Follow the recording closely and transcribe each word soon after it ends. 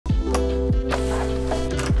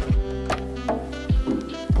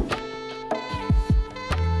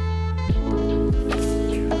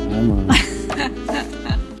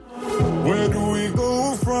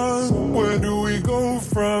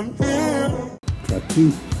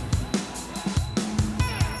2.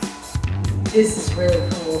 This is really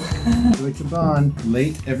cool. Deutsche Bahn,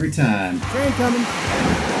 late every time. Train coming.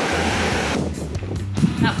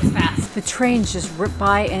 That was fast. The trains just rip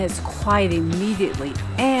by and it's quiet immediately.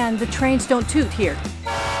 And the trains don't toot here.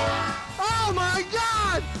 Oh my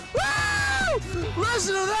God! Woo!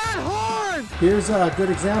 Listen to that horn! Here's a good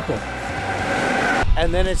example.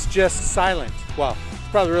 And then it's just silent. Well, it's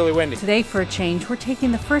probably really windy. Today, for a change, we're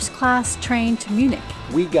taking the first class train to Munich.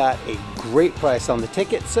 We got a great price on the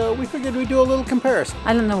ticket, so we figured we'd do a little comparison.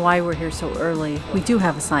 I don't know why we're here so early. We do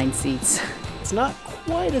have assigned seats. It's not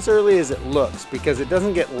quite as early as it looks because it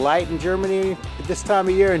doesn't get light in Germany at this time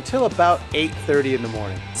of year until about 8:30 in the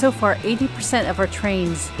morning. So far, 80% of our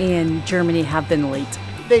trains in Germany have been late.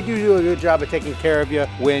 They do a good job of taking care of you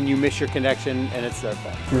when you miss your connection, and it's their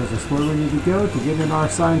fault. Shows us where we need to go to get in our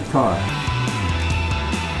assigned car.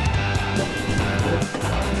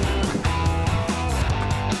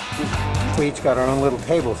 We each got our own little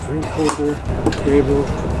tables. Green paper, table,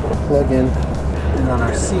 plug in, and on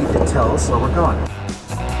our seat it tells us where we're going.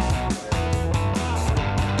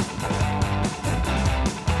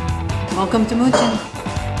 Welcome to Munchen.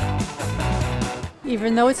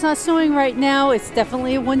 Even though it's not snowing right now, it's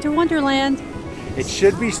definitely a winter wonderland. It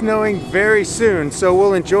should be snowing very soon, so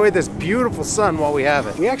we'll enjoy this beautiful sun while we have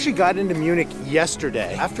it. We actually got into Munich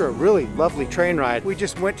yesterday. After a really lovely train ride, we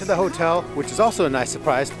just went to the hotel, which is also a nice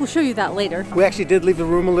surprise. We'll show you that later. We actually did leave the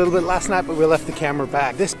room a little bit last night, but we left the camera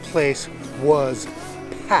back. This place was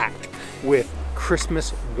packed with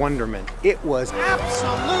Christmas wonderment. It was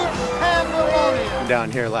Absolute pandemonium! down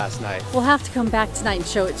here last night. We'll have to come back tonight and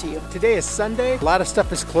show it to you. Today is Sunday. A lot of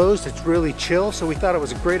stuff is closed. It's really chill, so we thought it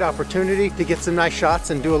was a great opportunity to get some nice shots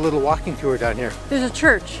and do a little walking tour down here. There's a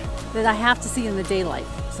church that I have to see in the daylight,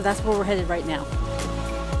 so that's where we're headed right now.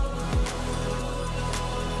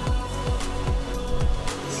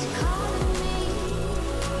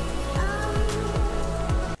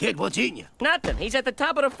 Kid, what's eating you? Nothing. He's at the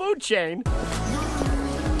top of the food chain.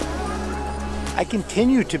 I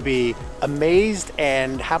continue to be amazed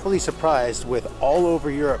and happily surprised with all over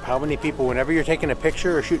Europe how many people, whenever you're taking a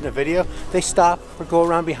picture or shooting a video, they stop or go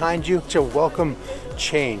around behind you. It's a welcome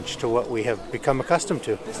change to what we have become accustomed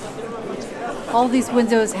to. All these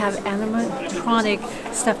windows have animatronic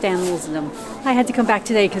stuffed animals in them. I had to come back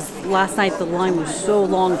today because last night the line was so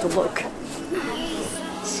long to look.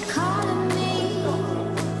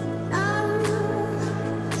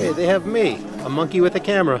 Hey, they have me, a monkey with a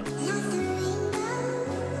camera.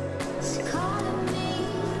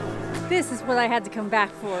 This is what I had to come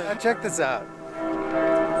back for. Now check this out.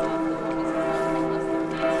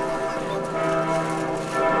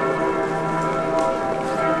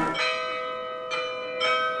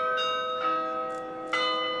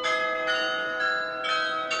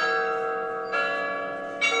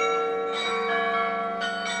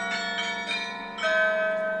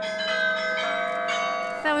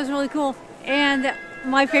 That was really cool. And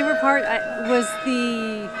my favorite part was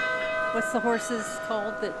what's the horses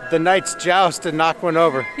called? The knight's joust to knock one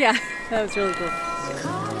over. Yeah, that was really cool.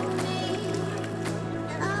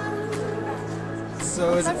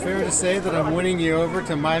 So is it fair to say that I'm winning you over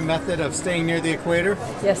to my method of staying near the equator?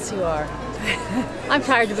 Yes, you are. I'm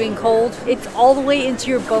tired of being cold. It's all the way into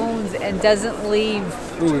your bones and doesn't leave.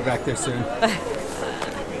 We'll be back there soon.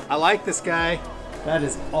 I like this guy. That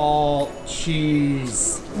is all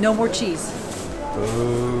cheese. No more cheese.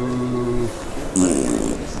 Ooh.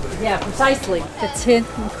 Yeah, precisely. The tin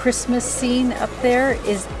Christmas scene up there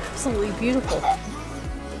is absolutely beautiful.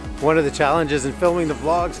 One of the challenges in filming the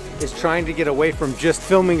vlogs is trying to get away from just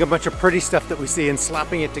filming a bunch of pretty stuff that we see and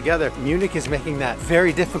slapping it together. Munich is making that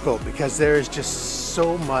very difficult because there is just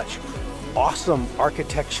so much awesome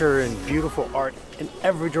architecture and beautiful art in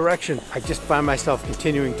every direction. I just find myself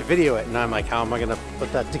continuing to video it and I'm like, how am I gonna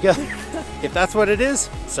put that together? If that's what it is,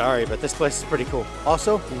 sorry, but this place is pretty cool.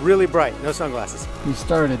 Also, really bright, no sunglasses. We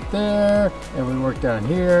started there, and we worked down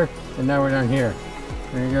here, and now we're down here.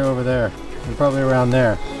 We're gonna go over there, and probably around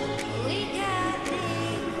there.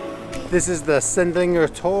 This is the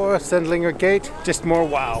Sendlinger Tor, Sendlinger Gate, just more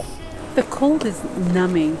wow. The cold is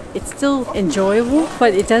numbing. It's still enjoyable,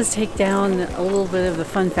 but it does take down a little bit of the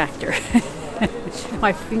fun factor.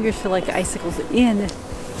 My fingers feel like icicles in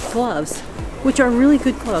gloves, which are really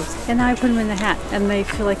good gloves, and I put them in the hat and they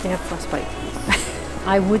feel like they have frostbite.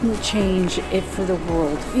 I wouldn't change it for the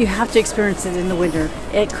world. You have to experience it in the winter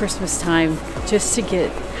at Christmas time just to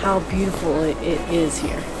get how beautiful it is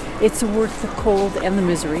here. It's worth the cold and the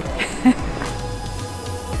misery.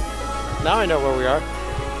 Now I know where we are.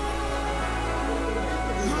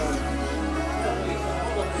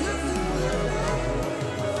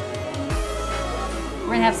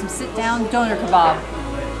 We're gonna have some sit-down doner kebab.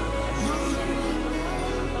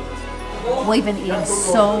 We've been eating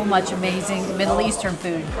so much amazing Middle Eastern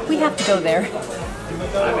food. We have to go there.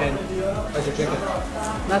 I'm in. How's your chicken?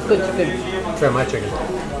 Not good chicken. Try my chicken.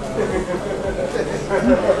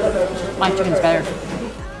 My chicken's better.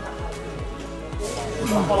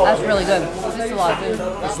 That's really good. This is a lot of food.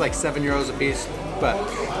 It's like €7 a piece, but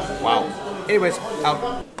wow. Anyways,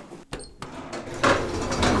 out.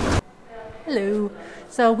 Hello.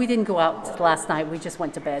 So we didn't go out last night. We just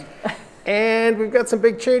went to bed. And we've got some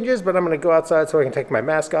big changes, but I'm gonna go outside so I can take my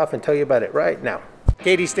mask off and tell you about it right now.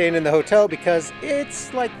 Katie's staying in the hotel because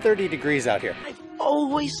it's like 30 degrees out here. I've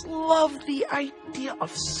always loved the idea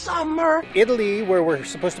of summer. Italy, where we're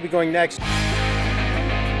supposed to be going next,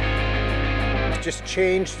 just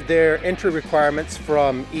changed their entry requirements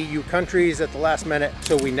from EU countries at the last minute.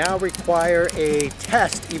 So we now require a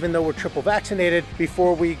test, even though we're triple vaccinated,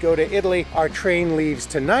 before we go to Italy. Our train leaves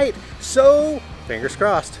tonight, so fingers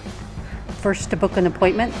crossed. First to book an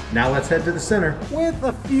appointment. Now let's head to the center with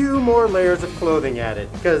a few more layers of clothing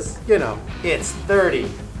added, because, you know, it's 30.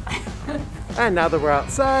 And now that we're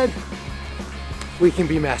outside, we can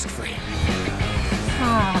be mask-free.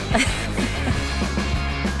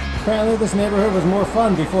 Apparently this neighborhood was more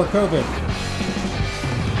fun before COVID.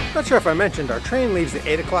 Not sure if I mentioned, our train leaves at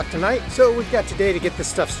 8 o'clock tonight, so we've got today to get this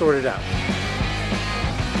stuff sorted out.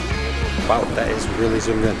 Wow, that is really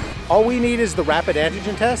zoomed in. All we need is the rapid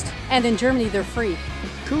antigen test. And in Germany, they're free.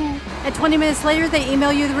 Cool. And 20 minutes later, they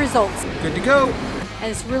email you the results. Good to go.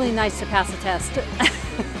 And it's really nice to pass a test.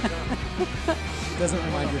 Doesn't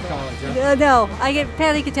remind you of college, huh? No, I get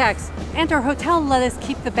panic attacks. And our hotel let us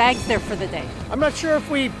keep the bags there for the day. I'm not sure if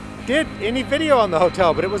we did any video on the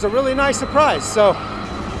hotel, but it was a really nice surprise. So,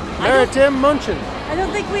 Maritime Munchen. I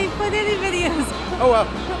don't think we put any videos. Oh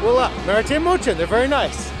well, Maritime Munchen, they're very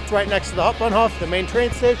nice. It's right next to the Hauptbahnhof, the main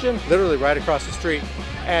train station, literally right across the street,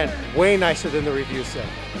 and way nicer than the reviews said.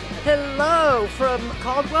 Hello from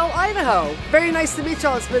Caldwell, Idaho. Very nice to meet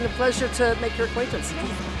y'all. It's been a pleasure to make your acquaintance.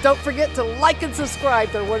 Don't forget to like and subscribe.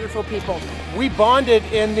 They're wonderful people. We bonded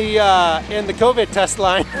in the COVID test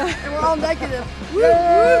line. And we're all negative.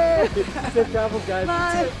 Yay! Safe travels, guys.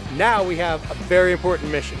 Bye. Now we have a very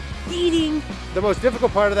important mission. Eating. The most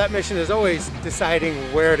difficult part of that mission is always deciding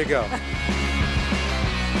where to go.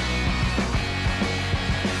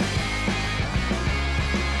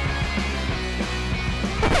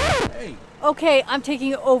 Okay, I'm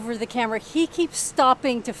taking over the camera. He keeps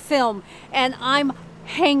stopping to film, and I'm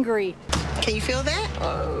hangry. Can you feel that?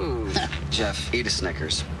 Oh, Jeff, eat a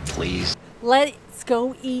Snickers, please. Let's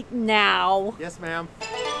go eat now. Yes, ma'am.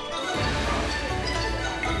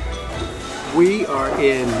 We are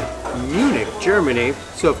in Munich, Germany.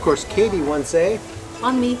 So, of course, Katie wants a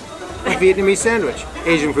On me. Vietnamese sandwich.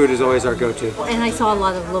 Asian food is always our go-to. And I saw a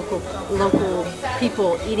lot of local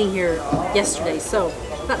people eating here yesterday, so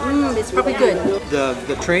I thought, it's probably good.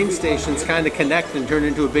 The train stations kind of connect and turn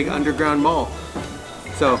into a big underground mall.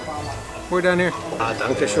 So, we're down here.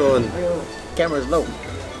 Danke schön. Camera's low.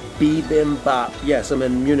 Bibimbap. Yes, I'm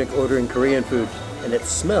in Munich ordering Korean food, and it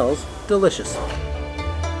smells delicious.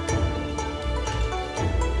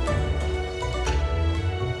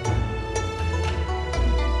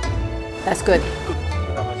 That's good.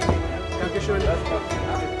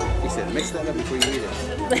 He said, mix that up before you eat it.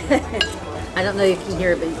 I don't know if you can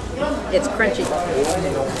hear it, but it's crunchy. I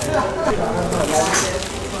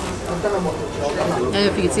don't know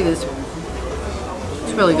if you can see this.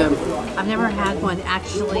 It's really good. I've never had one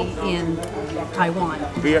actually in Taiwan.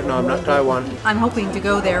 Vietnam, not Taiwan. I'm hoping to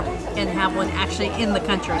go there and have one actually in the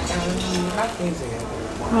country.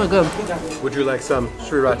 Really good. Would you like some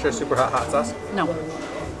sriracha super hot sauce? No.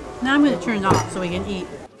 Now I'm going to turn it off so we can eat.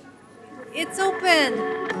 It's open!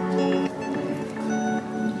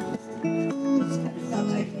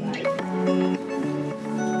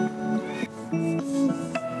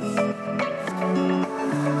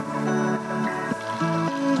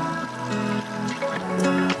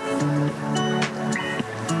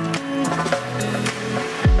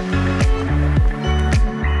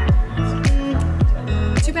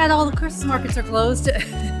 Too bad all the Christmas markets are closed.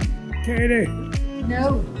 Katie!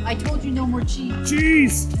 No, I told you no more cheese.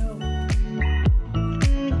 Cheese! No.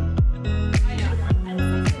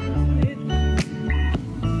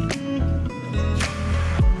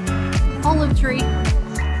 Olive tree.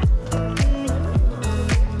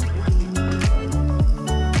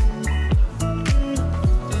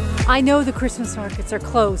 I know the Christmas markets are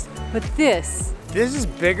closed, but this is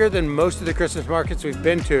bigger than most of the Christmas markets we've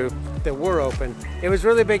been to that were open. It was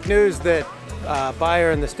really big news that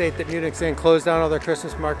Bayern, the state that Munich's in, closed down all their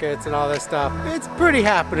Christmas markets and all this stuff. It's pretty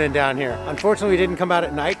happening down here. Unfortunately, we didn't come out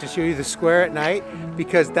at night to show you the square at night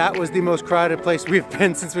because that was the most crowded place we've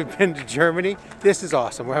been since we've been to Germany. This is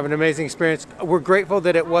awesome. We're having an amazing experience. We're grateful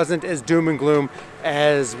that it wasn't as doom and gloom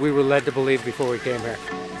as we were led to believe before we came here.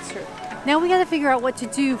 That's true. Now we got to figure out what to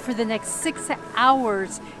do for the next 6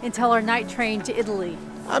 hours until our night train to Italy.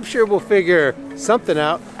 I'm sure we'll figure something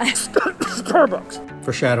out. Starbucks.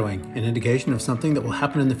 Foreshadowing, an indication of something that will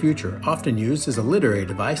happen in the future, often used as a literary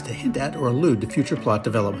device to hint at or allude to future plot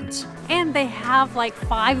developments. And they have like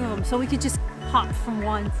 5 of them, so we could just hop from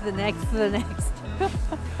one to the next to the next.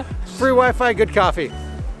 Free Wi-Fi, good coffee,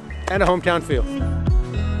 and a hometown feel.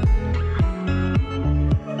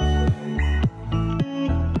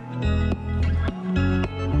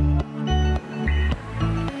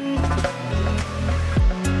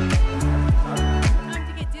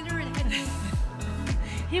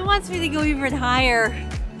 He wants me to go even higher.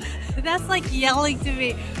 That's like yelling to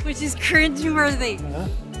me, which is cringe-worthy.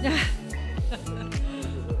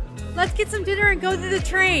 Let's get some dinner and go to the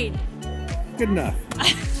train. Good enough.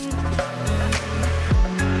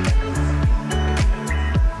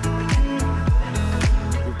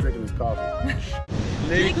 Keep drinking this coffee.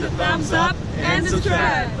 Leave the thumbs up and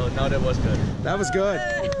subscribe. No, that was good. That was good.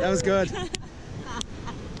 That was good.